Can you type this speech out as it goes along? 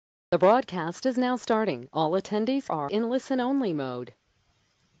The broadcast is now starting. All attendees are in listen-only mode.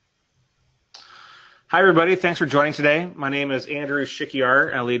 Hi, everybody. Thanks for joining today. My name is Andrew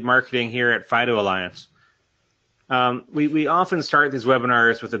Shikiar. I lead marketing here at FIDO Alliance. We often start these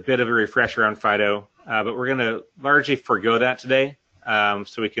webinars with a bit of a refresher on FIDO, but we're going to largely forego that today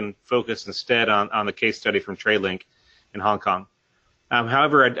so we can focus instead on the case study from Tradelink in Hong Kong.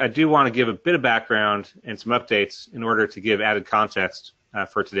 However, I do want to give a bit of background and some updates in order to give added context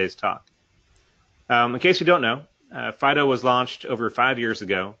for today's talk. In case you don't know, FIDO was launched over 5 years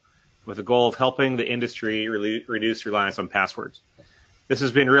ago with the goal of helping the industry reduce reliance on passwords. This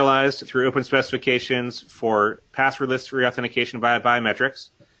has been realized through open specifications for passwordless reauthentication via biometrics,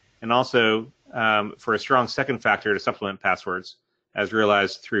 and also for a strong second factor to supplement passwords, as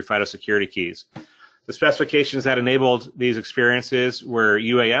realized through FIDO security keys. The specifications that enabled these experiences were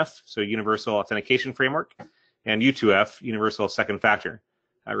UAF, so Universal Authentication Framework, and U2F, Universal Second Factor,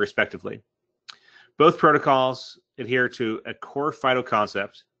 respectively. Both protocols adhere to a core FIDO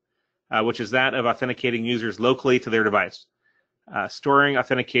concept, which is that of authenticating users locally to their device, storing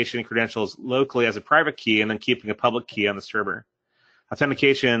authentication credentials locally as a private key and then keeping a public key on the server.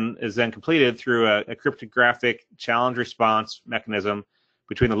 Authentication is then completed through a cryptographic challenge response mechanism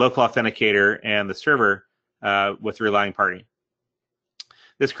between the local authenticator and the server with the relying party.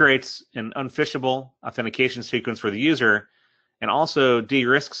 This creates an unphishable authentication sequence for the user and also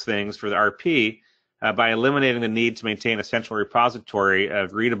de-risks things for the RP by eliminating the need to maintain a central repository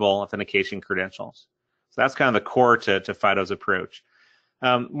of readable authentication credentials. So that's kind of the core to FIDO's approach.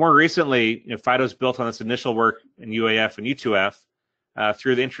 More recently, FIDO's built on this initial work in UAF and U2F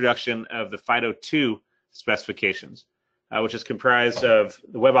through the introduction of the FIDO 2 specifications, which is comprised of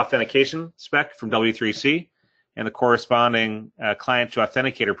the web authentication spec from W3C and the corresponding client to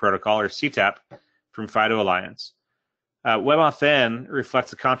authenticator protocol, or CTAP, from FIDO Alliance. WebAuthn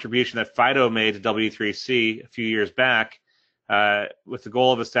reflects the contribution that FIDO made to W3C a few years back with the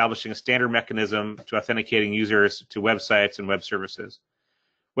goal of establishing a standard mechanism to authenticating users to websites and web services.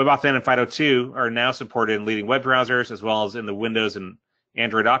 WebAuthn and FIDO 2 are now supported in leading web browsers as well as in the Windows and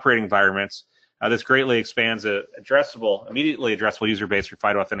Android operating environments. This greatly expands a immediately addressable user base for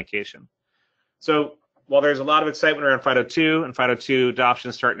FIDO authentication. So while there's a lot of excitement around FIDO 2 and FIDO 2 adoption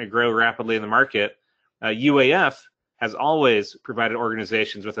is starting to grow rapidly in the market, UAF has always provided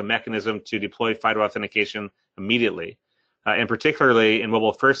organizations with a mechanism to deploy FIDO authentication immediately, and particularly in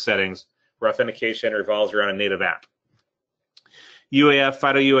mobile-first settings where authentication revolves around a native app.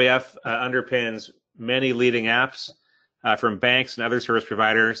 FIDO UAF underpins many leading apps from banks and other service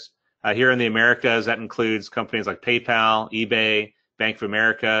providers. Here in the Americas, that includes companies like PayPal, eBay, Bank of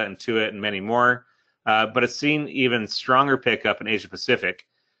America, Intuit, and many more. But it's seen even stronger pickup in Asia Pacific,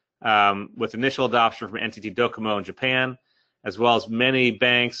 with initial adoption from NTT Docomo in Japan, as well as many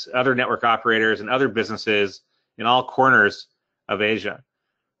banks, other network operators, and other businesses in all corners of Asia.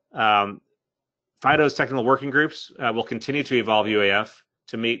 FIDO's technical working groups will continue to evolve UAF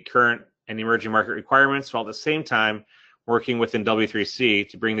to meet current and emerging market requirements, while at the same time working within W3C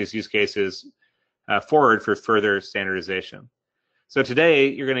to bring these use cases forward for further standardization. So today,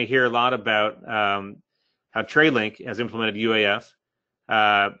 you're going to hear a lot about how Tradelink has implemented UAF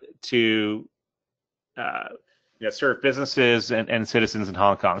to serve businesses and citizens in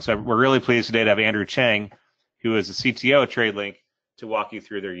Hong Kong. So we're really pleased today to have Andrew Chang, who is the CTO at Tradelink, to walk you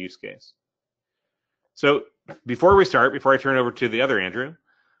through their use case. So before I turn it over to the other Andrew,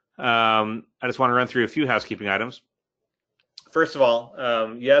 I just want to run through a few housekeeping items. First of all,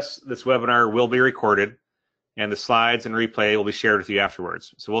 yes, this webinar will be recorded, and the slides and replay will be shared with you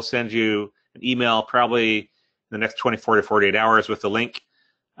afterwards. So we'll send you an email probably in the next 24 to 48 hours with the link.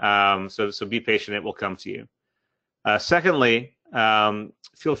 So be patient, it will come to you. Secondly,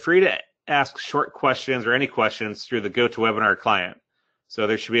 feel free to ask short questions or any questions through the GoToWebinar client. So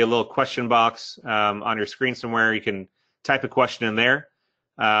there should be a little question box on your screen somewhere. You can type a question in there.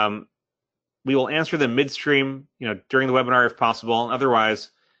 We will answer them midstream, during the webinar if possible. Otherwise,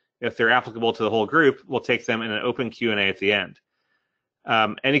 if they're applicable to the whole group, we'll take them in an open Q&A at the end.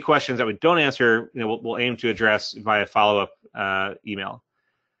 Any questions that we don't answer, we'll aim to address via follow-up email.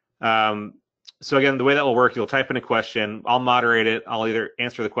 So again, the way that will work, you'll type in a question, I'll moderate it, I'll either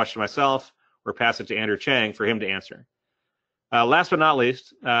answer the question myself or pass it to Andrew Chang for him to answer. Last but not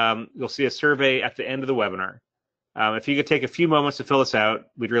least, you'll see a survey at the end of the webinar. If you could take a few moments to fill this out,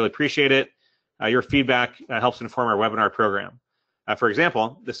 we'd really appreciate it. Your feedback helps inform our webinar program. For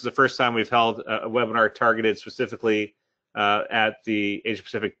example, this is the first time we've held a webinar targeted specifically at the Asia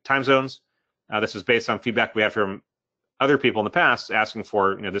Pacific time zones. This is based on feedback we had from other people in the past asking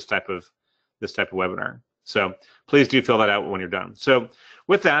for this type of webinar. So please do fill that out when you're done. So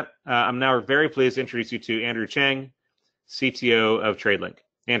With that, I'm now very pleased to introduce you to Andrew Chang, CTO of Tradelink.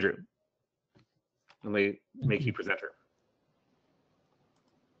 Andrew, let me make you presenter.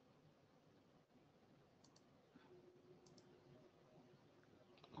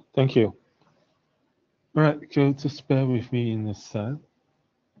 Thank you. All right, so just bear with me in a sec.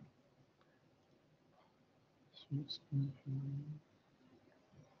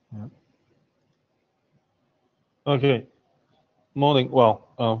 Okay. Morning. Well,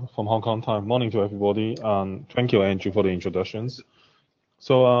 from Hong Kong time. Morning to everybody. Thank you, Andrew, for the introductions.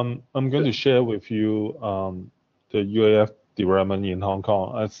 So I'm going to share with you the UAF development in Hong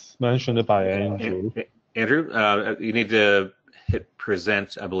Kong, as mentioned by Andrew. Andrew, you need to hit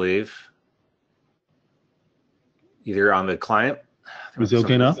present, I believe, either on the client. Is it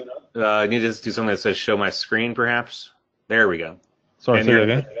okay now? You need to do something that says show my screen, perhaps. There we go. Sorry, say that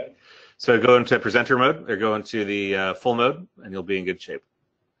again. So go into presenter mode, or go into the full mode, and you'll be in good shape.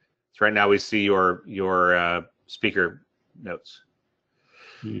 So right now we see your speaker notes.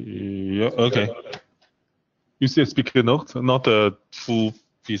 Yeah, okay. You see a speaker note, not the full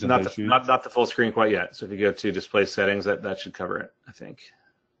presentation. Not the full screen quite yet. So if you go to display settings, that should cover it, I think.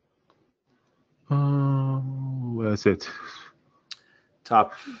 Where is it?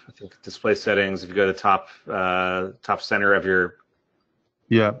 Top, I think, display settings. If you go to top center of your.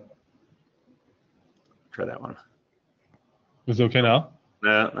 Yeah. Try that one. Is it okay now?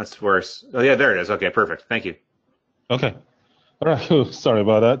 No, that's worse. Oh yeah, there it is. Okay, perfect. Thank you. Okay. All right. Sorry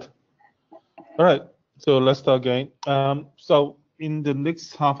about that. All right. So let's start again. So in the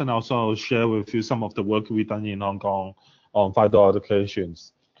next half an hour, so I'll share with you some of the work we've done in Hong Kong on FIDO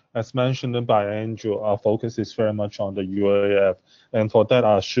Authentications. As mentioned by Andrew, our focus is very much on the UAF, and for that,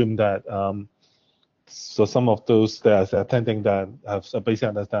 I assume that so some of those that are attending that have a basic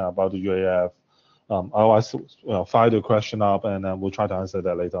understanding about the UAF. Otherwise, fire the question up, and we'll try to answer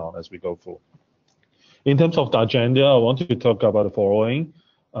that later on as we go through. In terms of the agenda, I want to talk about the following.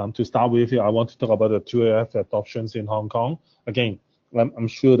 To start with, I want to talk about the 2AF adoptions in Hong Kong. Again, I'm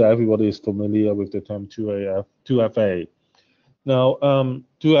sure that everybody is familiar with the term 2FA. Now,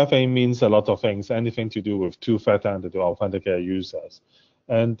 2FA means a lot of things, anything to do with two-factor and to authenticate users.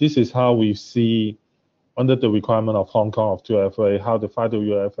 And this is how we see, under the requirement of Hong Kong of 2FA, how the FIDO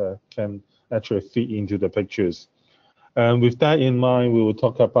UAF can actually fit into the pictures. And with that in mind, we will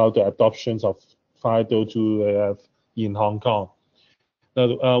talk about the adoptions of FIDO 2AF in Hong Kong.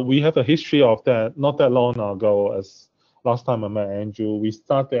 Now, we have a history of that not that long ago. As last time I met Andrew, we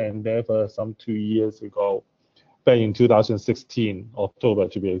started the endeavor some 2 years ago, back in 2016, October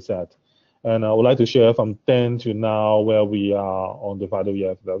to be exact. And I would like to share from then to now where we are on the FIDO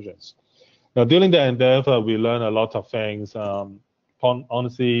UAF adoptions. Now, during the endeavor, we learned a lot of things.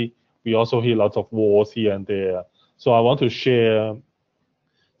 Honestly, we also hear lots of walls here and there. So I want to share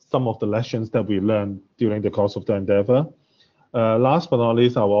some of the lessons that we learned during the course of the endeavor. Last but not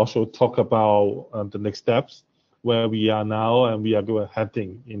least, I will also talk about the next steps, where we are now and we are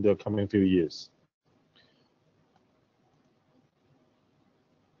heading in the coming few years.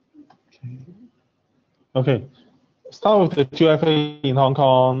 Okay, start with the 2FA in Hong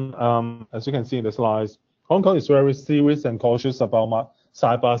Kong. As you can see in the slides, Hong Kong is very serious and cautious about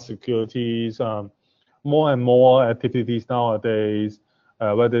cyber security. More and more activities nowadays,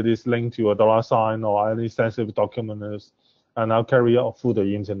 whether it is linked to a dollar sign or any sensitive documents, are now carried out through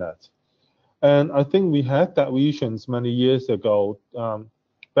the internet. And I think we had that visions many years ago.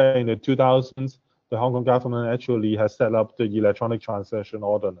 Back in the 2000s, the Hong Kong government actually has set up the electronic transaction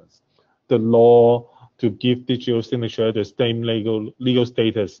ordinance, the law to give digital signature the same legal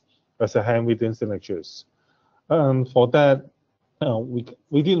status as a handwritten signatures. And for that,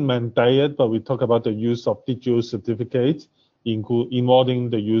 we didn't mandate it, but we talk about the use of digital certificates, involving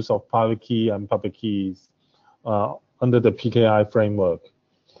the use of private key and public keys under the PKI framework.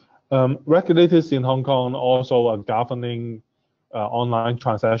 Regulators in Hong Kong also are governing online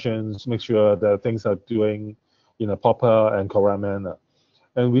transactions, make sure that things are doing in a proper and correct manner.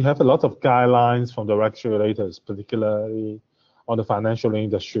 And we have a lot of guidelines from the regulators, particularly on the financial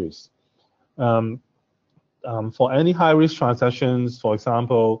industries. For any high-risk transactions, for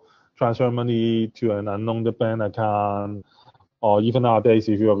example, transfer money to an unknown bank account, or even nowadays,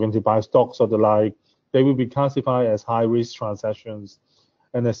 if you are going to buy stocks or the like, they will be classified as high-risk transactions.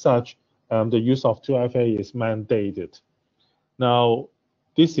 And as such, the use of 2FA is mandated. Now,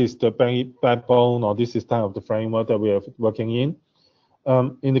 this is the backbone, or this is kind of the framework that we are working in.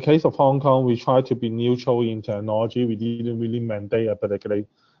 In the case of Hong Kong, we try to be neutral in technology. We didn't really mandate a particular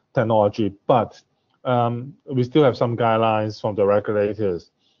technology, but we still have some guidelines from the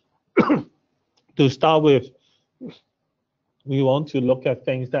regulators. To start with, we want to look at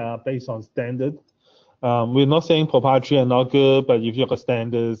things that are based on standard. We're not saying proprietary are not good, but if you look at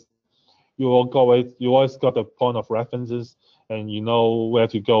standards, you always got a point of references, and you know where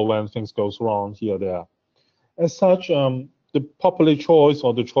to go when things goes wrong here or there. As such, the popular choice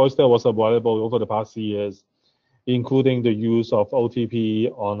or the choice that was available over the past years, including the use of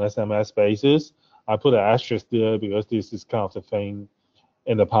OTP on SMS basis. I put an asterisk there because this is kind of the thing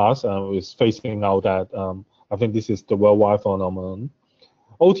in the past. Is phasing out that. I think this is the worldwide phenomenon.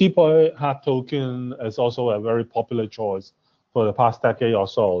 OTP hard token is also a very popular choice for the past decade or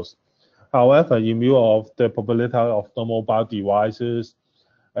so. However, in view of the popularity of the mobile devices,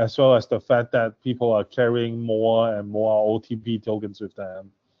 as well as the fact that people are carrying more and more OTP tokens with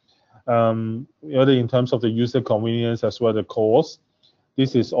them, whether in terms of the user convenience as well as the cost,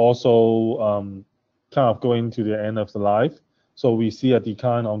 this is also kind of going to the end of the life. So we see a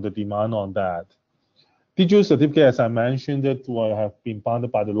decline on the demand on that. Digital certificate, as I mentioned, it will have been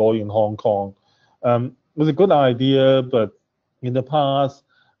banned by the law in Hong Kong. It was a good idea, but in the past,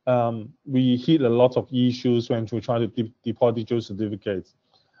 we hit a lot of issues when we try to deploy digital certificates.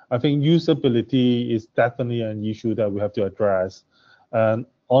 I think usability is definitely an issue that we have to address. And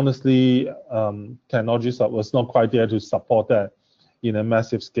honestly, technology was not quite there to support that in a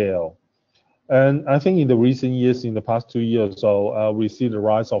massive scale. And I think in the recent years, in the past 2 years or so, we see the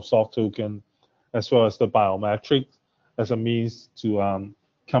rise of soft token as well as the biometric as a means to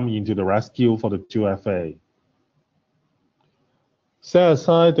come into the rescue for the 2FA. Set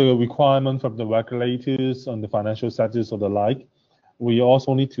aside the requirement from the regulators on the financial sectors or the like, we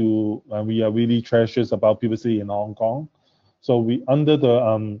also need to, we are really treasures about privacy in Hong Kong. So we, under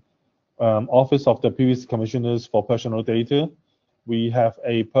the Office of the Previous Commissioners for Personal Data, we have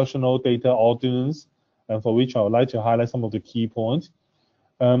a personal data ordinance, and for which I would like to highlight some of the key points.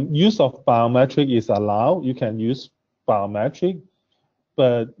 Use of biometric is allowed. You can use biometric,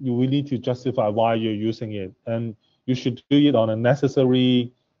 but you will need to justify why you're using it. And you should do it on a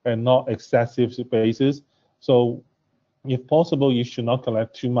necessary and not excessive basis. So if possible, you should not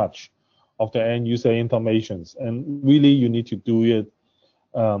collect too much of the end user information. And really, you need to do it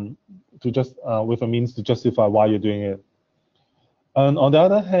to just with a means to justify why you're doing it. And on the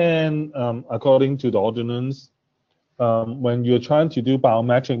other hand, according to the ordinance, when you're trying to do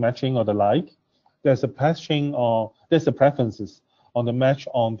biometric matching or the like, there's a patching or there's a preferences on the match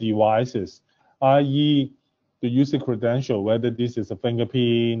on devices, i.e. the user credential, whether this is a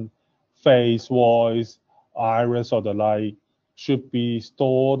fingerprint, face, voice, iris, or the like, should be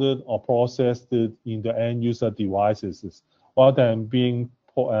stored or processed in the end user devices, rather than being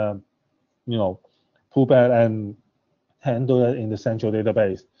pulled back and handled in the central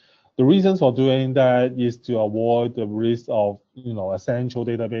database. The reasons for doing that is to avoid the risk of a central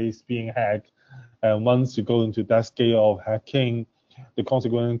database being hacked, and once you go into that scale of hacking, the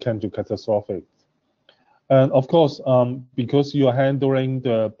consequence can be catastrophic. And of course, because you are handling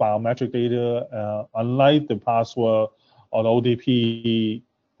the biometric data, unlike the password or the OTP,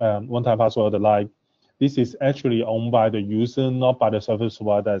 one-time password or the like, this is actually owned by the user, not by the service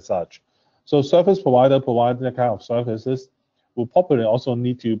provider as such. So service provider provide that kind of services will probably also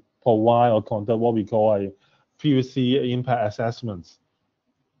need to provide or conduct what we call a privacy impact assessments.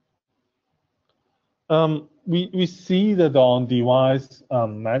 We see that on-device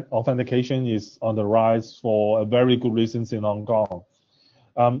authentication is on the rise for a very good reasons in Hong Kong.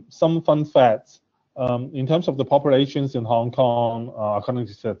 Some fun facts. In terms of the populations in Hong Kong, according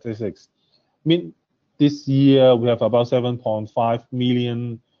to statistics, this year we have about 7.5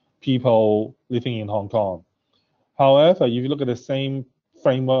 million people living in Hong Kong. However, if you look at the same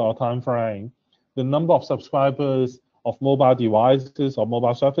framework or time frame, the number of subscribers of mobile devices or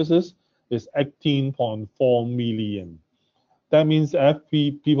mobile services is 18.4 million. That means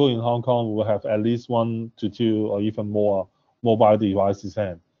every people in Hong Kong will have at least 1 to 2 or even more mobile devices.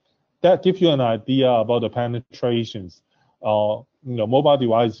 That gives you an idea about the penetrations. Mobile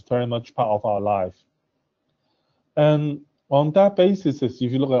device is very much part of our life. And on that basis, if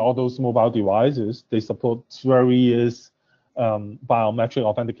you look at all those mobile devices, they support various biometric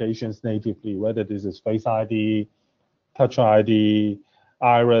authentications natively, whether this is Face ID, Touch ID,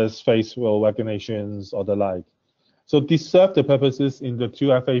 iris, facial recognitions, or the like. So these serve the purposes in the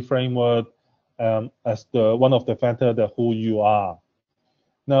 2FA framework as one of the factors that who you are.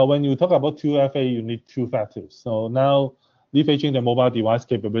 Now, when you talk about 2FA, you need 2 factors. So now, leveraging the mobile device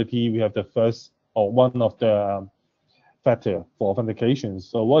capability, we have the first or one of the factor for authentication.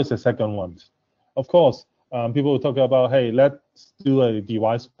 So what is the second one? Of course, people will talk about, hey, let's do a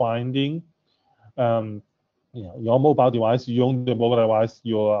device finding. Your mobile device, you own the mobile device,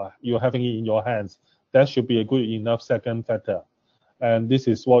 you're having it in your hands. that should be a good enough second factor. And this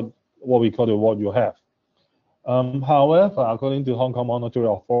is what we call the what you have. However, according to Hong Kong Monetary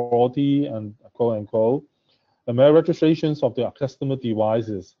Authority and quote unquote, the mere registrations of the customer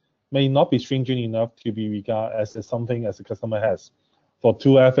devices may not be stringent enough to be regarded as something as a customer has for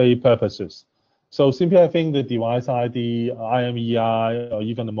 2FA purposes. So simply having the device ID, IMEI, or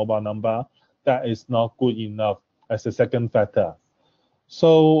even the mobile number, that is not good enough as a second factor.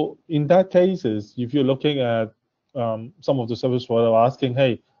 So in that cases, if you're looking at some of the service providers asking,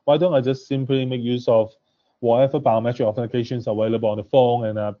 hey, why don't I just simply make use of whatever biometric authentication is available on the phone,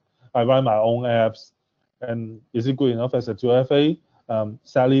 and I run my own apps, and is it good enough as a 2FA?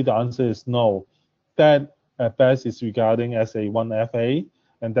 Sadly, the answer is no. That at best is regarding as a 1FA,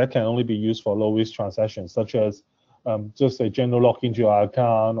 and that can only be used for low-risk transactions, such as just a general login to your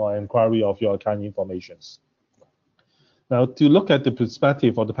account or inquiry of your account informations. Now, to look at the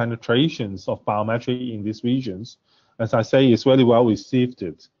perspective of the penetrations of biometric in these regions, as I say, it's very well received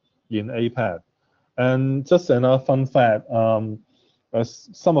in APAC. And just another fun fact, as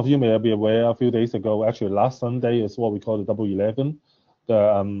some of you may be aware, a few days ago, actually last Sunday is what we call the Double 11,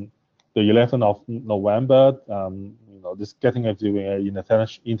 the 11th of November. This getting into an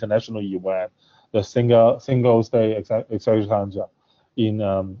international event, the Singles Day extravaganza in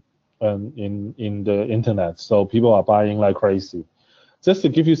the internet. So people are buying like crazy. Just to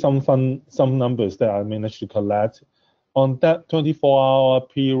give you some numbers that I managed to collect, on that 24-hour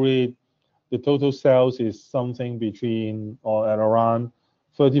period, the total sales is something between or at around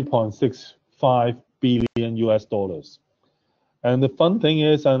 30.65 billion US dollars. And the fun thing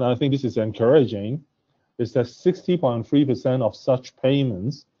is, and I think this is encouraging, is that 60.3% of such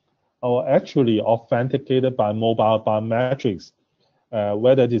payments are actually authenticated by mobile biometrics,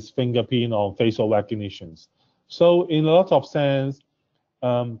 whether it is fingerprint or facial recognitions. So in a lot of sense,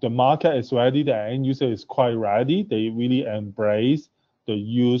 the market is ready, the end user is quite ready. They really embrace the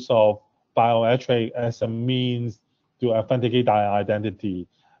use of biometric as a means to authenticate their identity.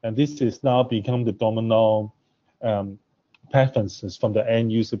 And this is now become the dominant preferences from the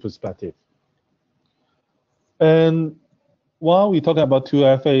end user perspective. And while we talk about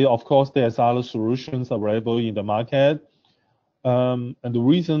 2FA, of course, there's other solutions available in the market. And the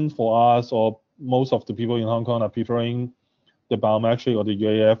reason for us, or most of the people in Hong Kong, are preferring the biometric or the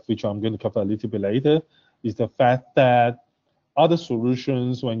UAF, which I'm going to cover a little bit later, is the fact that other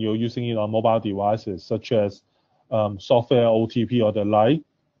solutions, when you're using it on mobile devices, such as software, OTP, or the like,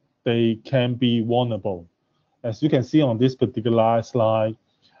 they can be vulnerable. As you can see on this particular slide,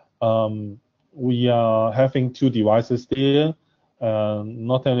 we are having two devices there,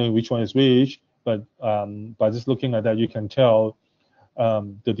 not only which one is which, but by just looking at that, you can tell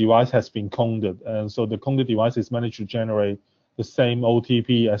the device has been coded. And so the coded devices managed to generate the same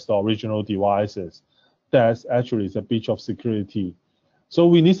OTP as the original devices. That's actually a breach of security. So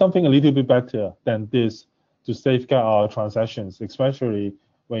we need something a little bit better than this to safeguard our transactions, especially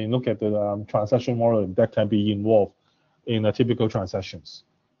when you look at the transaction model that can be involved in a typical transactions.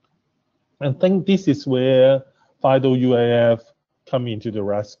 And I think this is where FIDO UAF come into the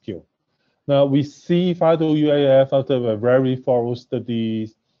rescue. Now we see FIDO UAF after a very thorough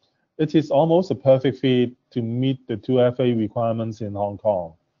studies. It is almost a perfect fit to meet the 2FA requirements in Hong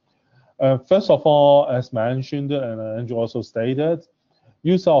Kong. First of all, as mentioned, and Andrew also stated,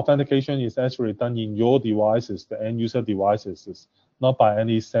 user authentication is actually done in your devices, the end user devices, not by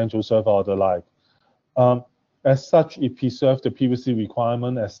any central server or the like. As such, it preserves the privacy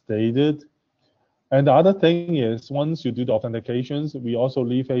requirement as stated. And the other thing is, once you do the authentications, we also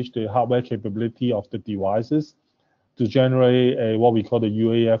leverage the hardware capability of the devices to generate what we call the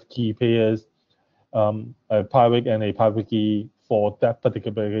UAF key pairs, a private and a public key for that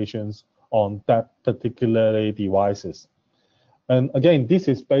particular applications on that particular devices. And again, this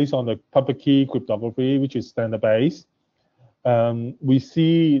is based on the public key cryptography, which is standard-based. We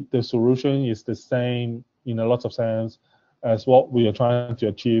see the solution is the same in a lot of sense as what we are trying to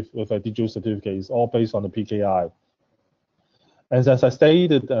achieve with a digital certificate. It's all based on the PKI. And as I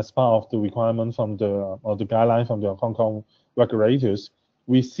stated, as part of the requirement from the guideline from the Hong Kong regulators,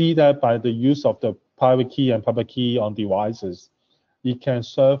 we see that by the use of the private key and public key on devices, it can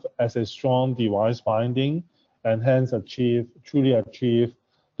serve as a strong device binding and hence truly achieve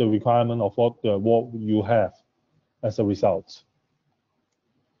the requirement of what you have as a result.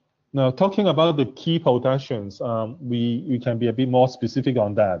 Now, talking about the key protections, we can be a bit more specific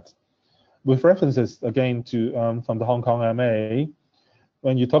on that. With references, again, to from the Hong Kong MA,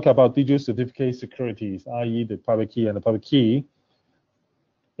 when you talk about digital certificate securities, i.e. the private key and the public key,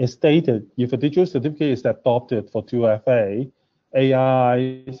 it's stated if a digital certificate is adopted for 2FA,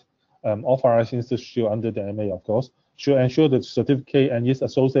 AI authorized institute under the MA, of course, should ensure that the certificate and its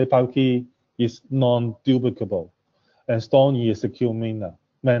associated private key is non-duplicable and stored in a secure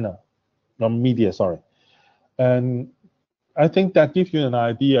media, sorry. And I think that gives you an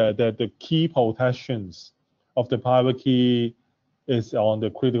idea that the key protections of the private key is on the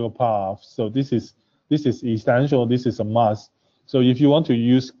critical path. So this is essential. This is a must. So if you want to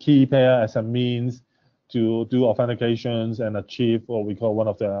use key pair as a means to do authentications and achieve what we call one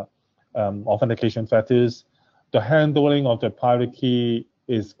of the authentication factors, the handling of the private key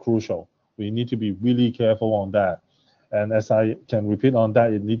is crucial. We need to be really careful on that. And as I can repeat on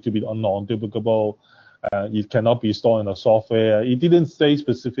that, it needs to be non-duplicable. It cannot be stored in a software. It didn't say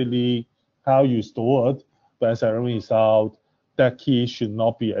specifically how you store it, but as a result, that key should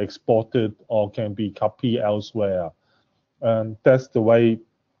not be exported or can be copied elsewhere. And that's the way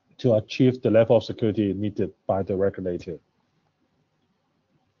to achieve the level of security needed by the regulator.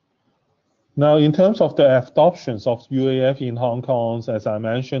 Now, in terms of the adoptions of UAF in Hong Kong, as I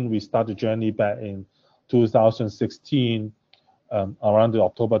mentioned, we started the journey back in 2016, around the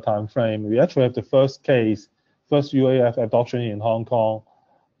October timeframe. We actually have the first UAF adoption in Hong Kong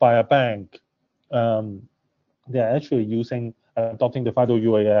by a bank. They're actually adopting the FIDO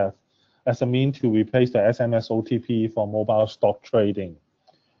UAF as a means to replace the SMS OTP for mobile stock trading.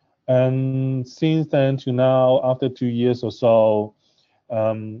 And since then to now, after 2 years or so,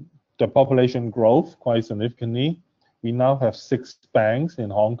 the population growth quite significantly. We now have 6 banks in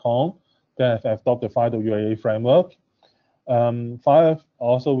Hong Kong that have adopted the FIDO UAF framework.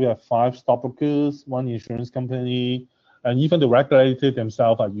 We have 5 stockbrokers, 1 insurance company, and even the regulator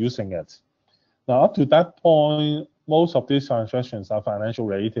themselves are using it. Now, up to that point, most of these transactions are financial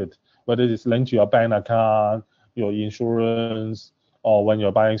related, whether it's linked to your bank account, your insurance, or when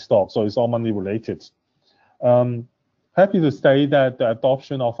you're buying stock. So it's all money related. Happy to say that the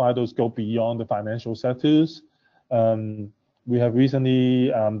adoption of FIDOs go beyond the financial sectors. We have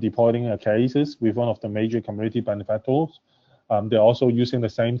recently deploying cases with one of the major community benefactors. They're also using the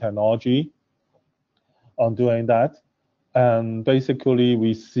same technology on doing that. And basically,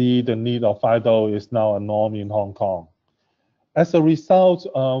 we see the need of FIDO is now a norm in Hong Kong. As a result,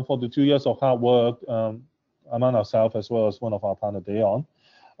 for the 2 years of hard work among ourselves as well as one of our partners, Dayon,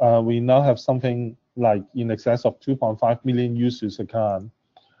 we now have something like in excess of 2.5 million users account,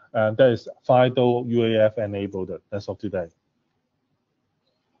 and that is FIDO UAF enabled as of today.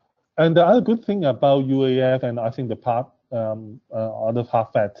 And the other good thing about UAF, and I think the other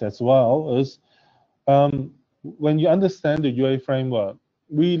part fact as well, is when you understand the UAF framework,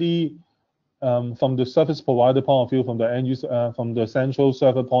 really from the service provider point of view, from the end user, from the central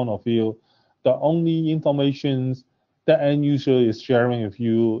server point of view, the only information the end user is sharing with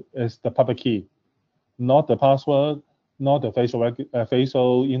you is the public key, not the password, not the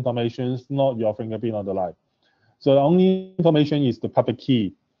facial information, not your fingerprint on the like. So the only information is the public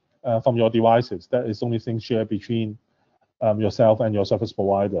key from your devices. That is the only thing shared between yourself and your service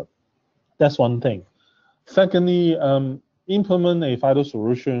provider. That's one thing. Secondly, implement a FIDO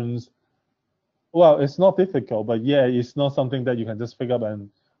solutions. Well, it's not difficult, but yeah, it's not something that you can just pick up and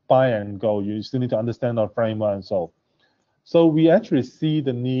buy and go. You still need to understand our framework and so. So we actually see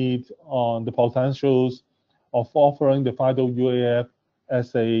the need on the potentials of offering the FIDO UAF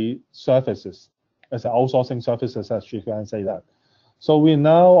as a services, as an outsourcing services, as you can say that. So we're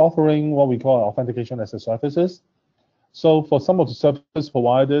now offering what we call authentication as a services. So for some of the service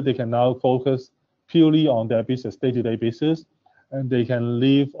providers, they can now focus purely on their business, day-to-day business, and they can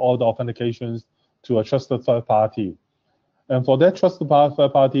leave all the authentications to a trusted third party. And for that trusted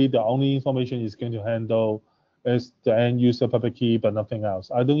third party, the only information is going to handle is the end user public key, but nothing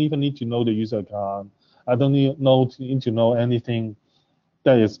else. I don't even need to know the user account. I don't need to know anything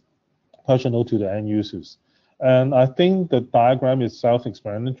that is personal to the end users. And I think the diagram is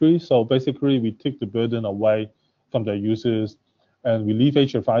self-explanatory. So basically, we take the burden away from the users, and we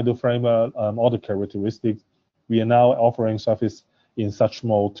leverage the FIDO framework, all the characteristics. We are now offering service in such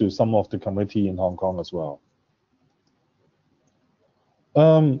mode to some of the community in Hong Kong as well.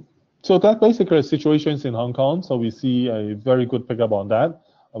 So that basically the situations in Hong Kong. So we see a very good pickup on that.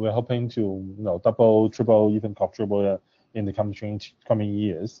 We're hoping to double, triple, even quadruple in the coming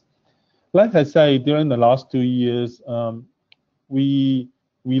years. Like I say, during the last 2 years, we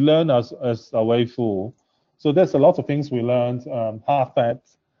learn as a way through. So there's a lot of things we learned, half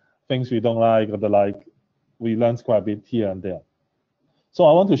facts, things we don't like or the like. We learned quite a bit here and there. So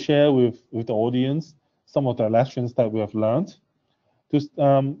I want to share with the audience some of the lessons that we have learned.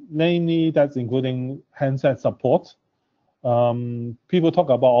 Namely, that's including handset support. People talk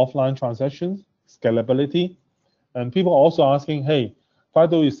about offline transactions, scalability, and people are also asking, hey,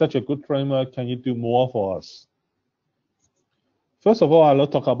 FIDO is such a good framework. Can you do more for us? First of all, I'll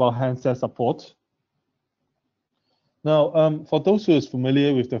talk about handset support. Now, for those who is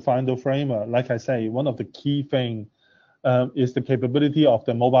familiar with the FIDO framework, like I say, one of the key things is the capability of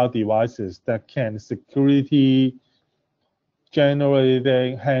the mobile devices that can security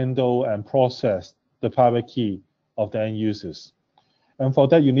generate, handle, and process the private key of the end users. And for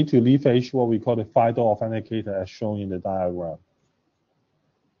that, you need to leverage what we call the FIDO Authenticator as shown in the diagram.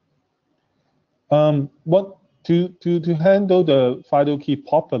 To handle the FIDO key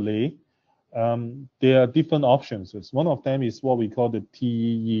properly, there are different options. One of them is what we call the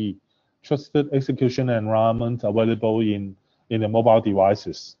TEE, Trusted Execution Environment, available in the mobile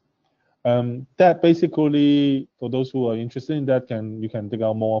devices. That basically, for those who are interested in that, you can dig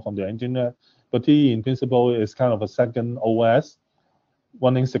out more from the internet. But TEE in principle is kind of a second OS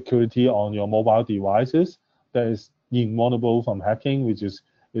running security on your mobile devices that is invulnerable from hacking, which is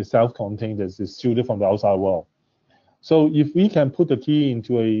self-contained, that is shielded from the outside world. So if we can put the key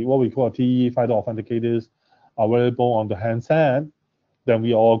into what we call a TEE FIDO authenticators available on the handset, then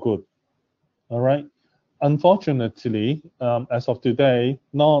we are all good. All right. Unfortunately, as of today,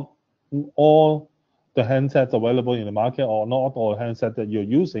 not all the handsets available in the market, or not all handsets that you're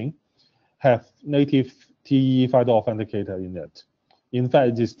using, have native TEE FIDO authenticator in it. In fact,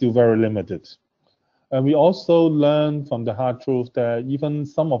 it is still very limited. And we also learned from the hard truth that even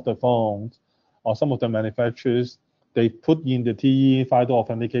some of the phones or some of the manufacturers, they put in the TEE FIDO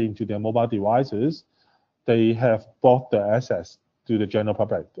authenticator into their mobile devices, they have bought the access to the general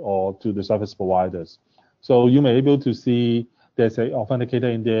public or to the service providers. So you may be able to see there's an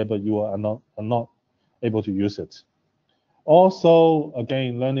authenticator in there, but you are not able to use it. Also,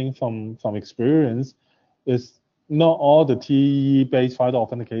 again, learning from experience is not all the TEE-based FIDO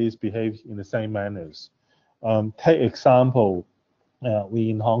authenticators behave in the same manners. Take example, we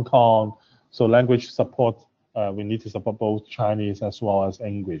in Hong Kong, so language support, we need to support both Chinese as well as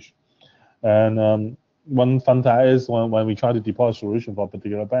English. And one fun fact is when we try to deploy a solution for a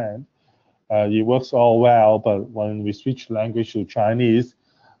particular bank, it works all well, but when we switch language to Chinese,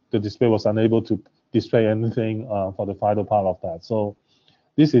 the display was unable to display anything for the FIDO part of that. So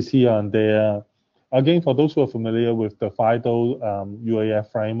this is here and there. Again, for those who are familiar with the FIDO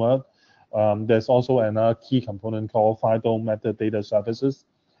UAF framework, there's also another key component called FIDO metadata services.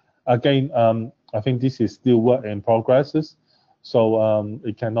 Again, I think this is still work in progress, so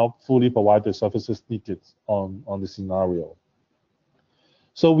it cannot fully provide the services needed on the scenario.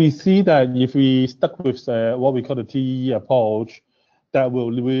 So we see that if we stuck with what we call the TEE approach, that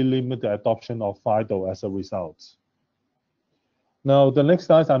will really limit the adoption of FIDO as a result. Now, the next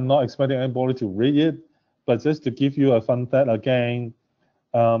slide, I'm not expecting anybody to read it, but just to give you a fun fact again,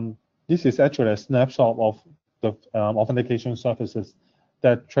 this is actually a snapshot of the authentication services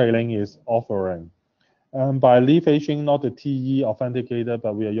that Tradelink is offering. By leveraging not the TEE authenticator,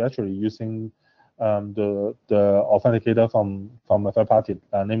 but we are actually using the authenticator from a third party,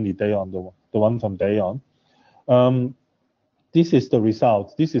 namely Dayon, the one from Dayon. This is the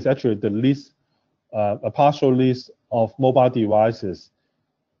result. This is actually the list, a partial list of mobile devices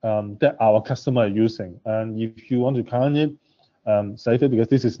that our customer are using. And if you want to count it, save it, because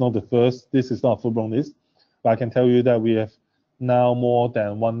this is not the first, this is not a full-blown list, but I can tell you that we have now more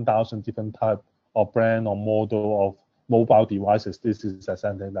than 1,000 different type of brand or model of mobile devices. This is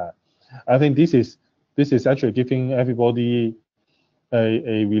something that I think this is actually giving everybody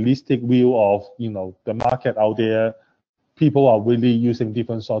a realistic view of the market out there. People are really using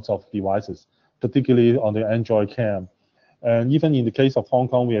different sorts of devices, particularly on the Android cam. And even in the case of Hong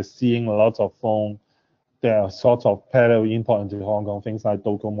Kong, we are seeing a lot of phones that are sort of parallel import into Hong Kong, things like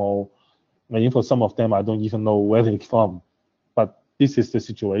Docomo. And for some of them, I don't even know where they're from. But this is the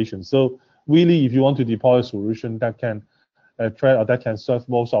situation. So really, if you want to deploy a solution that can that can serve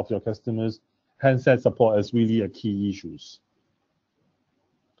most of your customers, handset support is really a key issue.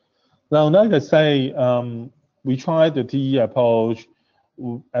 Now, like I say, we tried the TEE approach.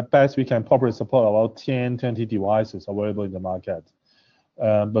 At best, we can probably support about 10, 20 devices available in the market.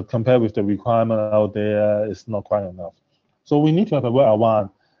 But compared with the requirement out there, it's not quite enough. So we need to have a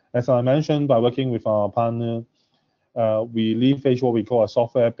workaround. As I mentioned, by working with our partner, we leverage what we call a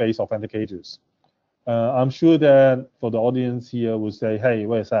software-based authenticators. I'm sure that for the audience here will say, hey,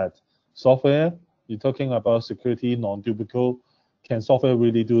 where is that? Software? You're talking about security, non-duplicate. Can software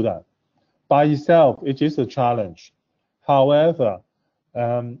really do that? By itself, it is a challenge. However,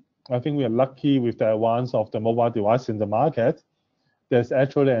 I think we are lucky with the advance of the mobile device in the market. There's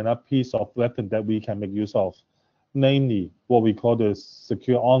actually another piece of weapon that we can make use of, namely what we call the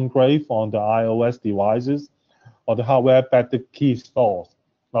secure enclave on the iOS devices, or the hardware-backed key stores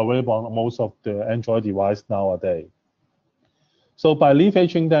available on most of the Android device nowadays. So by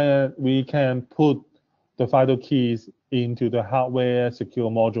leveraging that, we can put the FIDO keys into the hardware secure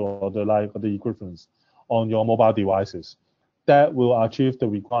module or the equivalents on your mobile devices. That will achieve the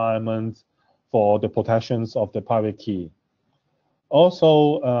requirements for the protections of the private key.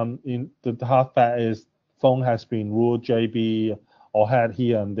 Also, in the hard fact is phone has been ruled JB or had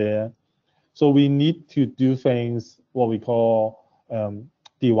here and there. So we need to do things what we call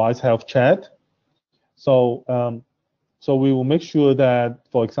device health check. So we will make sure that,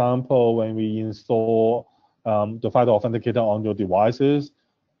 for example, when we install the FIDO Authenticator on your devices,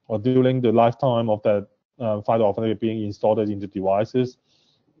 or during the lifetime of that FIDO Authenticator being installed into devices,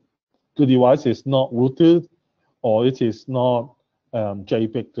 the device is not rooted or it is not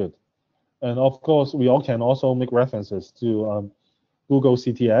JPEGed. And of course, we all can also make references to Google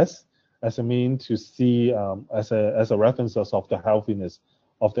CTS as a means to see as a references of the healthiness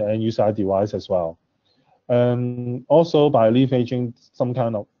of the end user device as well. And also by leveraging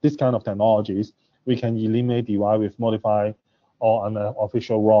this kind of technologies, we can eliminate device with modified or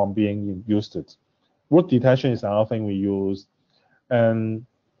unofficial ROM being used. Root detection is another thing we use. And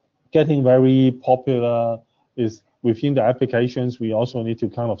getting very popular is within the applications, we also need to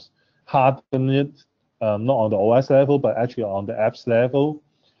kind of harden it, not on the OS level, but actually on the apps level.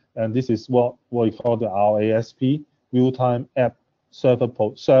 And this is what we call the RASP, real-time app server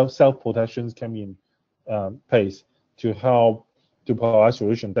self-protections can be in place to help to provide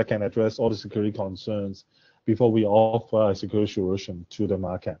solution that can address all the security concerns before we offer a security solution to the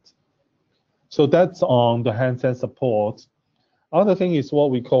market. So that's on the handset support. Other thing is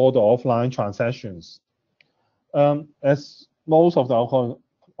what we call the offline transactions. As most of the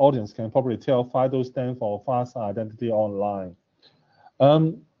audience can probably tell, FIDO stands for Fast Identity Online.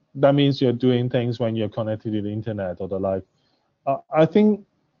 That means you're doing things when you're connected to the internet or the like. I think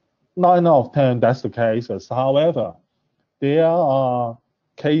 9 out of 10 that's the case. However, there are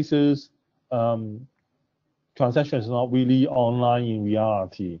cases transactions not really online in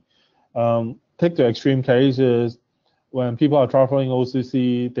reality. Take the extreme cases when people are traveling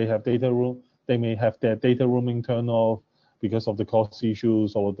OCC, they may have their data roaming turned off because of the cost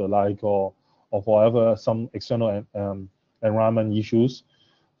issues or the like, or whatever, some external environment issues.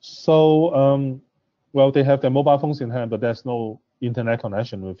 So, well, they have their mobile phones in hand, but there's no internet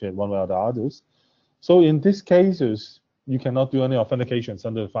connection with it one way or the others. So in these cases, you cannot do any authentications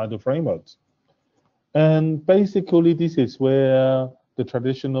under the FIDO framework. And basically, this is where the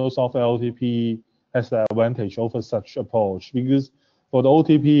traditional software OTP has the advantage over such approach, because for the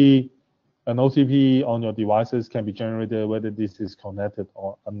OTP, an OTP on your devices can be generated whether this is connected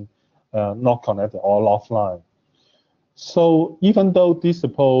or not connected or offline. So even though this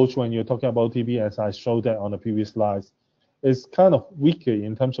approach, when you're talking about OTP, as I showed that on the previous slides, is kind of weaker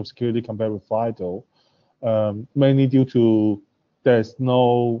in terms of security compared with FIDO, mainly due to there's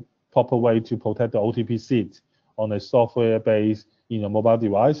no proper way to protect the OTP seed on a software base in your mobile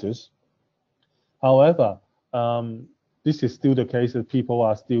devices. However, this is still the case that people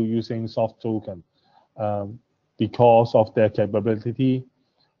are still using soft token because of their capability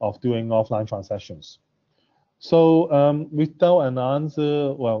of doing offline transactions. So without an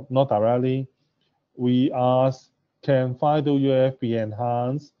answer, well, not directly, we ask, can FIDO UAF be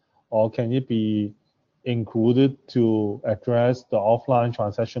enhanced or can it be included to address the offline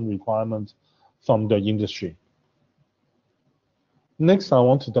transaction requirements from the industry? Next, I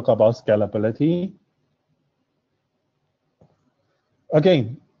want to talk about scalability.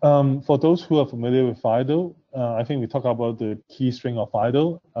 Again, for those who are familiar with FIDO, I think we talk about the key string of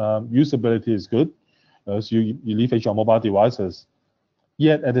FIDO. Usability is good, as you leverage your mobile devices.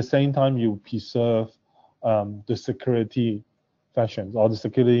 Yet at the same time, you preserve the security fashions or the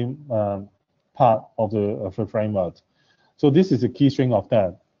security part of the framework. So this is a key string of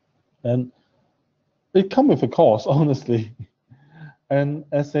that. And it comes with a cost, honestly. And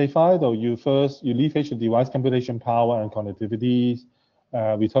as a FIDO, you leverage the device computation power and connectivity.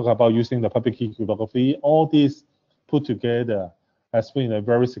 We talk about using the public key cryptography. All these put together has been a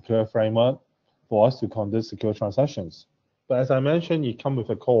very secure framework for us to conduct secure transactions. But as I mentioned, it comes with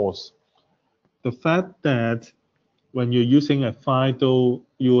a cost. The fact that when you're using a FIDO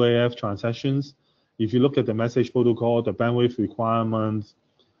UAF transactions, if you look at the message protocol, the bandwidth requirements,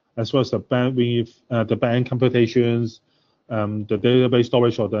 as well as the bandwidth, the band computations, the database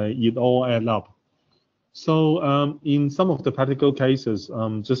storage, it all add up. So in some of the practical cases,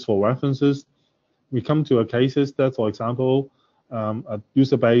 just for references, we come to a cases that, for example, a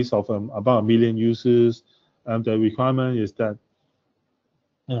user base of about 1 million users, the requirement is that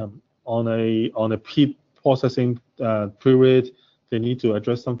on a peak processing period, they need to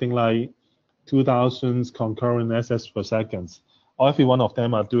address something like 2,000 concurrent access per second. Every one of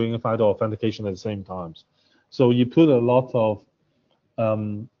them are doing FIDO authentication at the same time. So you put a lot of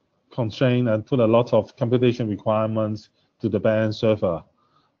constraint and put a lot of computation requirements to the backend server.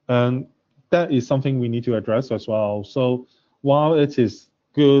 And that is something we need to address as well. So while it is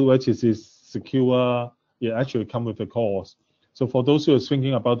good, which is secure, it actually comes with a cost. So for those who are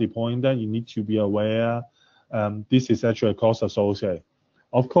thinking about deploying that, you need to be aware this is actually a cost associated.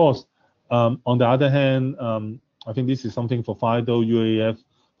 Of course, on the other hand, I think this is something for FIDO UAF,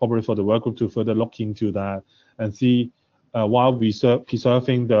 probably for the work group to further look into that and see while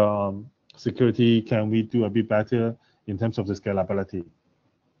preserving the security, can we do a bit better in terms of the scalability.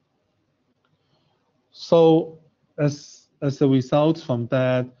 So as a result from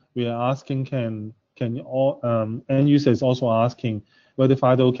that, we are asking, can all end users also asking whether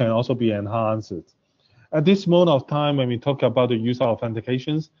FIDO can also be enhanced. At this moment of time, when we talk about the user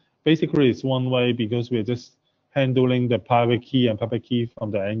authentications, basically it's one way because we're just handling the private key and public key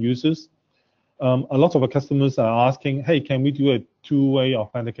from the end users. A lot of our customers are asking, hey, can we do a two-way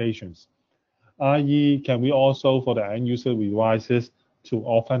authentications? i.e., can we also, for the end user devices, to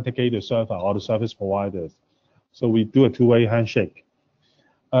authenticate the server or the service providers? So we do a two-way handshake.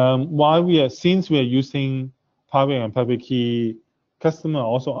 Since we are using private and public key, customer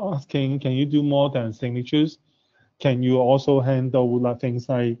also asking, can you do more than signatures? Can you also handle things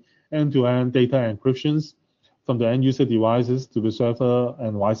like end-to-end data encryptions from the end user devices to the server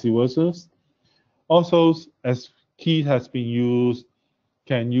and vice versa? Also, as key has been used,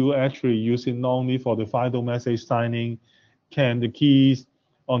 can you actually use it not only for the FIDO message signing? Can the keys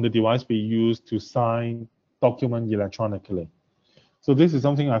on the device be used to sign document electronically? So this is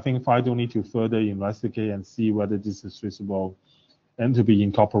something I think FIDO need to further investigate and see whether this is feasible and to be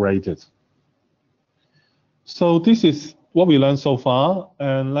incorporated. So this is what we learned so far.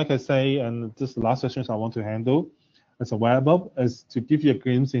 And like I say, and this is the last session I want to handle as a wrap up, is to give you a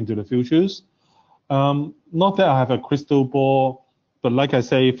glimpse into the futures. Not that I have a crystal ball, but like I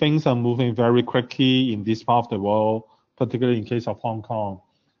say, things are moving very quickly in this part of the world, particularly in case of Hong Kong.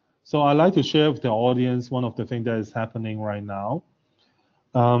 So I'd like to share with the audience one of the things that is happening right now.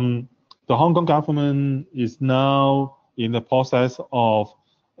 The Hong Kong government is now in the process of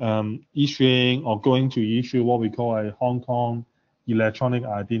issuing or going to issue what we call a Hong Kong Electronic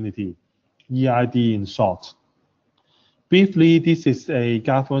Identity, EID in short. Briefly, this is a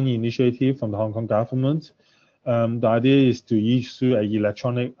government initiative from the Hong Kong government. The idea is to issue an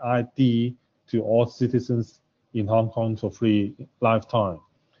electronic ID to all citizens in Hong Kong for free lifetime.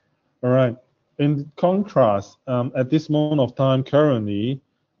 All right. In contrast, at this moment of time, currently,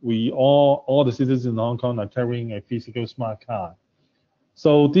 all the citizens in Hong Kong are carrying a physical smart card.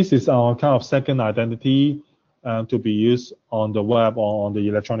 So this is our kind of second identity to be used on the web or on the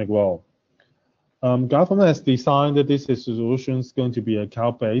electronic world. Government has designed that this solution is going to be a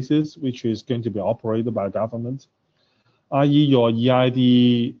cloud basis, which is going to be operated by government, i.e. your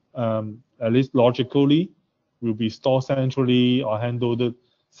EID, at least logically, will be stored centrally or handled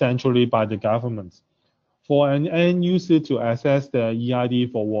centrally by the government. For an end user to access the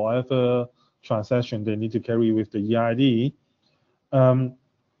EID for whatever transaction they need to carry with the EID, the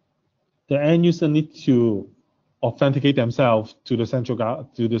end user needs to authenticate themselves to the central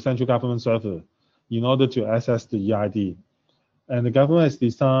government server in order to access the EID. And the government has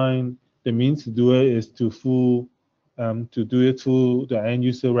designed the means to do it is to do it through the end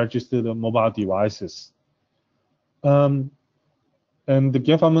user registered mobile devices. And the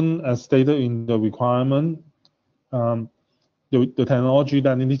government, as stated in the requirement, the technology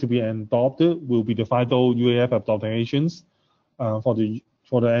that needs to be adopted will be the FIDO UAF authentications for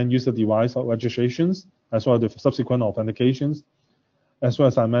the end user device registrations, as well as the subsequent authentications. As well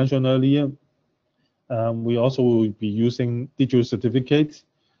as I mentioned earlier, we also will be using digital certificates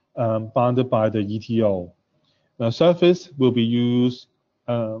bounded by the ETO. The service will be used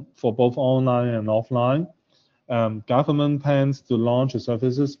for both online and offline. Government plans to launch the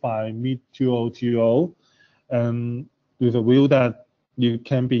services by mid-2020, and with a view that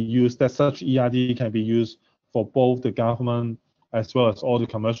such EID can be used for both the government as well as all the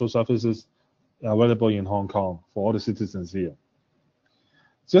commercial services available in Hong Kong for all the citizens here.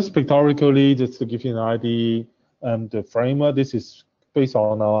 Just pictorically, just to give you an idea, the framework, this is based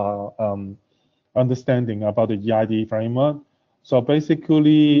on our understanding about the EID framework. So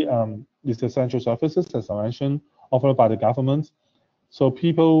basically, it's essential services, as I mentioned, offered by the government. So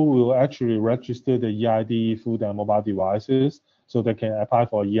people will actually register the EID through their mobile devices so they can apply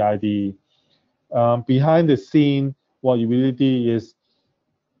for EID. Behind the scene, what you really do is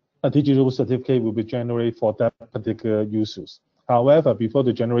a digital certificate will be generated for that particular users. However, before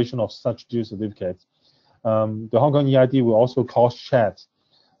the generation of such digital certificates, the Hong Kong EID will also cross-check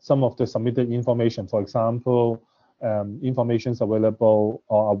some of the submitted information. For example, information available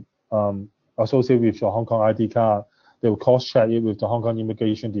or associated with your Hong Kong ID card. They will cross-check it with the Hong Kong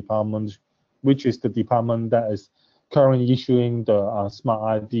Immigration Department, which is the department that is currently issuing the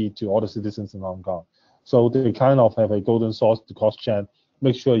smart ID to all the citizens in Hong Kong. So they kind of have a golden source to cross-check,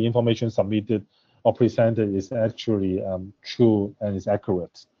 make sure the information submitted or presented is actually true and is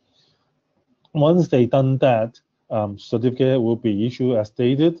accurate. Once they done that, certificate will be issued as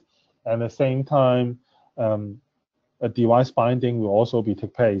stated, and at the same time, a device binding will also be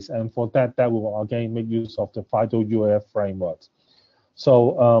take place, and for that, that will again make use of the FIDO UAF framework.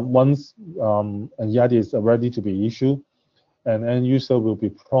 So once an EID is ready to be issued, an end user will be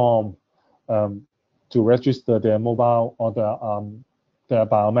prompted to register their mobile or their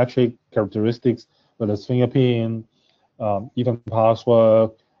biometric characteristics, whether it's fingerprint, even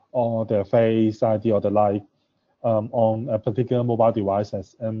password, or their face ID or the like, on a particular mobile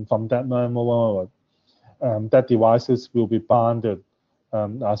devices. And from that moment, that devices will be bonded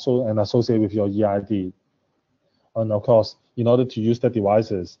and associated with your EID. And of course, in order to use the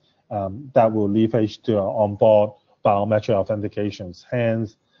devices, that will leverage the onboard biometric authentications,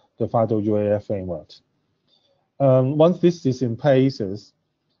 hence the FIDO UAF framework. Once this is in place,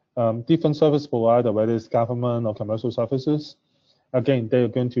 different service providers, whether it's government or commercial services, again, they're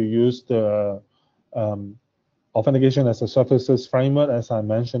going to use the authentication as a services framework, as I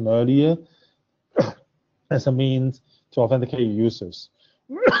mentioned earlier, as a means to authenticate users.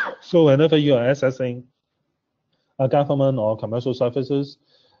 So whenever you are accessing a government or commercial services,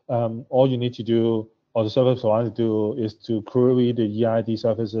 all you need to do, or the service provider do, is to query the EID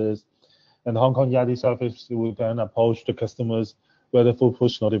services, and the Hong Kong EID service will then approach the customers, whether through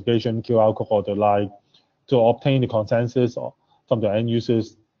push notification, QR code, or the like, to obtain the consensus from the end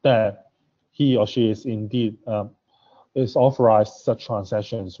users that he or she is indeed is authorized such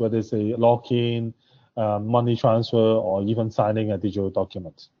transactions, whether it's a login, money transfer, or even signing a digital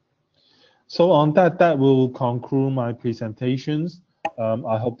document. So on that, that will conclude my presentations.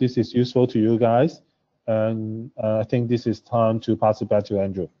 I hope this is useful to you guys, and I think this is time to pass it back to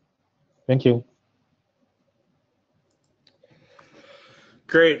Andrew. Thank you.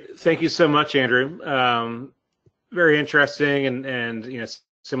 Great, thank you so much, Andrew. Very interesting, and you know,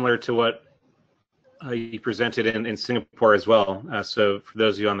 similar to what you presented in Singapore as well. So for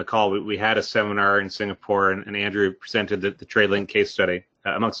those of you on the call, we had a seminar in Singapore, and Andrew presented the Tradelink case study.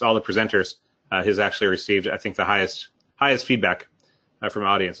 Amongst all the presenters, has actually received, I think, the highest feedback from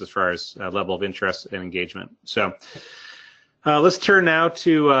audience as far as level of interest and engagement. So let's turn now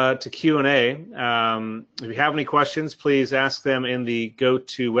to Q&A. If you have any questions, please ask them in the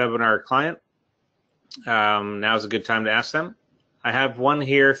GoToWebinar client. Now's a good time to ask them. I have one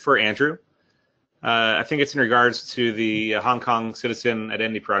here for Andrew. I think it's in regards to the Hong Kong Citizen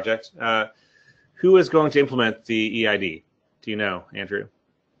Identity Project. Who is going to implement the EID? Do you know, Andrew?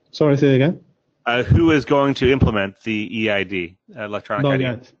 Sorry, say it again. Who is going to implement the EID, electronic ID?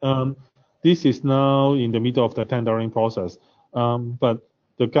 Not yet. This is now in the middle of the tendering process. But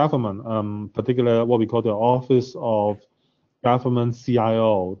the government, particularly what we call the Office of Government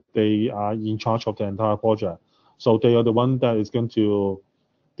CIO, they are in charge of the entire project. So they are the one that is going to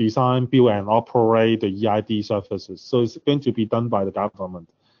design, build, and operate the EID services. So it's going to be done by the government.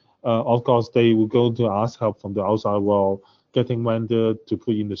 Of course, they will go to ask help from the outside world, getting vendor to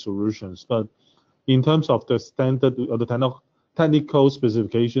put in the solutions. But in terms of the standard or the technical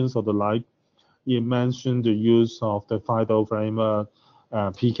specifications or the like, you mentioned the use of the FIDO framework,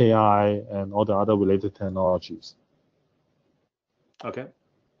 PKI, and all the other related technologies. Okay.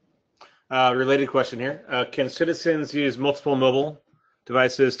 Related question here. Can citizens use multiple mobile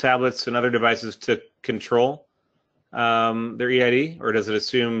devices, tablets, and other devices to control their EID, or does it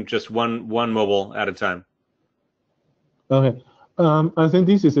assume just one mobile at a time? Okay. I think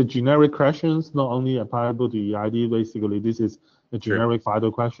this is a generic question, not only applicable to EID. Basically, this is a generic FIDO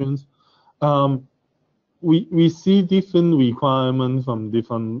questions. We see different requirements from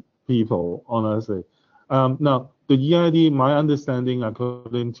different people, honestly. Now, the EID, my understanding,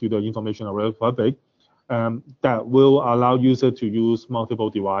 according to the information available public, that will allow user to use multiple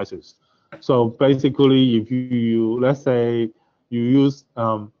devices. So basically, if you let's say you use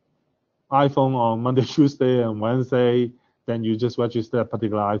iPhone on Monday, Tuesday, and Wednesday, then you just register a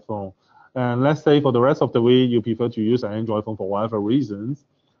particular iPhone. And let's say for the rest of the week, you prefer to use an Android phone for whatever reasons,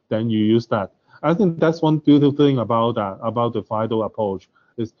 then you use that. I think that's one beautiful thing about that, about the FIDO approach,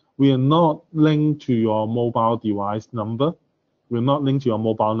 is we are not linked to your mobile device number. We're not linked to your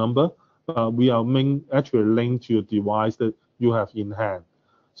mobile number, but we are actually linked to your device that you have in hand.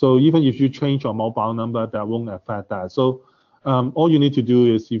 So even if you change your mobile number, that won't affect that. So all you need to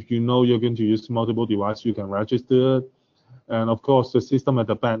do is, if you know you're going to use multiple devices, you can register it. And of course, the system at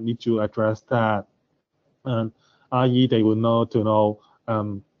the back needs to address that. And i.e., they will know to know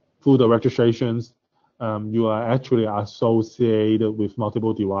through the registrations, you are actually associated with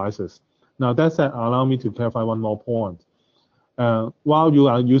multiple devices. Now, that said, allow me to clarify one more point. While you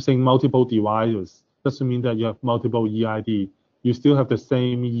are using multiple devices, doesn't mean that you have multiple EID. You still have the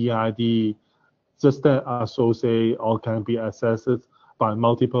same EID, just that associated or can be accessed by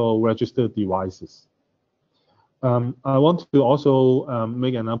multiple registered devices. I want to also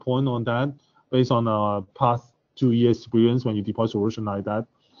make another point on that, based on our past 2 years experience when you deploy solution like that.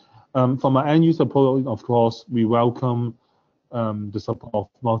 From an end user point, of course, we welcome the support of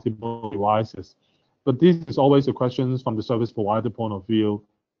multiple devices. But this is always a question from the service provider point of view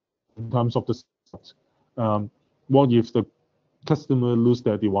in terms of the what if the customer lose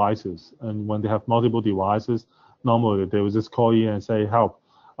their devices? And when they have multiple devices, normally they will just call in and say, help,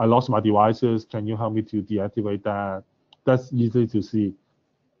 I lost my devices, can you help me to deactivate that? That's easy to see.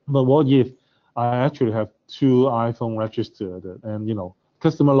 But what if I actually have 2 iPhone registered, and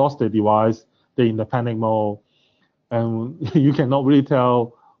customer lost their device, they're in the panic mode, and you cannot really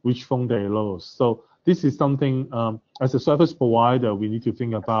tell which phone they lost. So this is something, as a service provider, we need to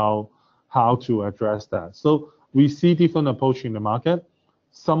think about how to address that. So we see different approach in the market.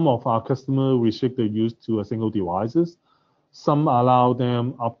 Some of our customers restrict the use to a single devices. Some allow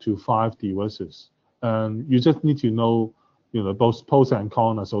them up to 5 devices. And you just need to know, both pros and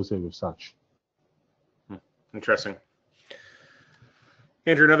cons associated with such. Interesting.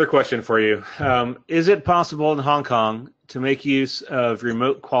 Andrew, another question for you. Is it possible in Hong Kong to make use of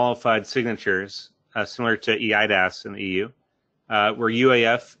remote qualified signatures, similar to eIDAS in the EU, where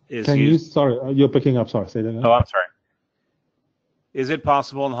UAF is used? Sorry, you're picking up. Sorry, say that again. Oh, I'm sorry. Is it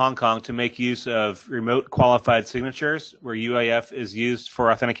possible in Hong Kong to make use of remote qualified signatures where UAF is used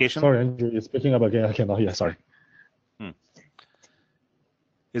for authentication? Sorry, Andrew, it's picking up again. I cannot hear. Sorry.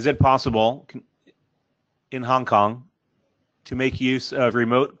 Is it possible in Hong Kong to make use of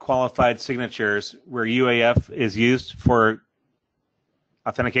remote qualified signatures where UAF is used for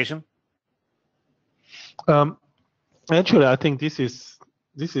authentication? Actually, I think this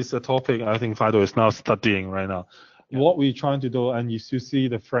is a topic I think FIDO is now studying right now. Yeah. What we're trying to do, and you see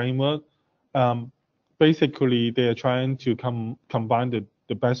the framework, basically they are trying to combine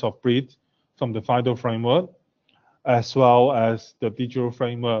the best of breed from the FIDO framework, as well as the digital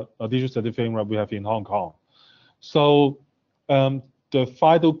framework, digital certificate framework we have in Hong Kong. So the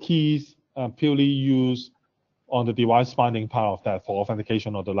FIDO keys are purely used on the device finding part of that for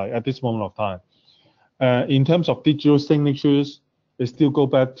authentication or the like at this moment of time. In terms of digital signatures, they still go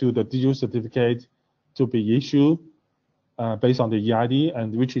back to the digital certificate to be issued based on the EID,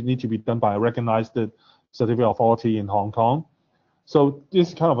 and which need to be done by a recognized certificate authority in Hong Kong. So this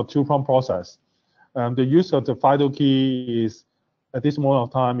is kind of a 2-pronged process. The use of the FIDO key is, at this moment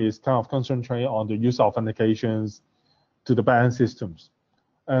of time, is kind of concentrated on the use of authentications to the back-end systems.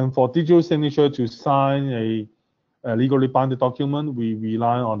 And for digital signature to sign a legally binding document, we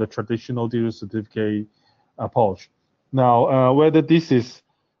rely on the traditional digital certificate approach. Now, whether this is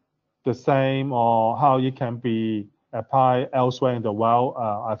the same or how it can be applied elsewhere in the world,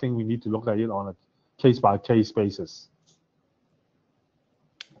 I think we need to look at it on a case-by-case basis.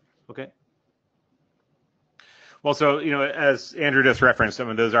 Okay. Well, so, as Andrew just referenced,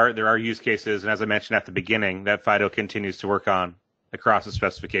 there are use cases, and as I mentioned at the beginning, that FIDO continues to work on across the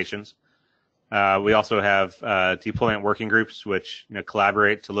specifications. We also have deployment working groups which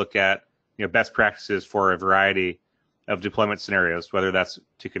collaborate to look at best practices for a variety of deployment scenarios, whether that's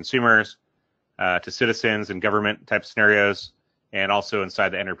to consumers, to citizens and government type scenarios, and also inside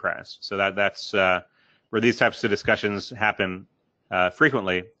the enterprise. So that's where these types of discussions happen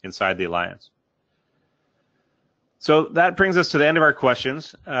frequently inside the Alliance. So that brings us to the end of our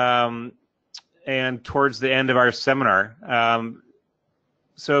questions and towards the end of our seminar.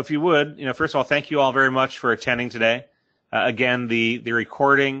 So if you would, first of all, thank you all very much for attending today. Again, the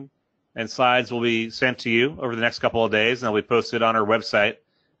recording and slides will be sent to you over the next couple of days, and they'll be posted on our website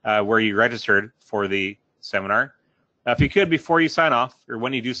where you registered for the seminar. If you could, before you sign off, or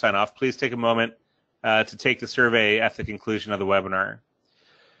when you do sign off, please take a moment to take the survey at the conclusion of the webinar.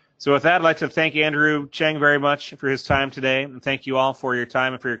 So with that, I'd like to thank Andrew Cheng very much for his time today, and thank you all for your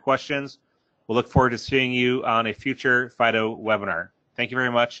time and for your questions. We'll look forward to seeing you on a future FIDO webinar. Thank you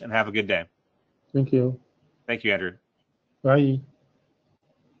very much, and have a good day. Thank you. Thank you, Andrew. Bye.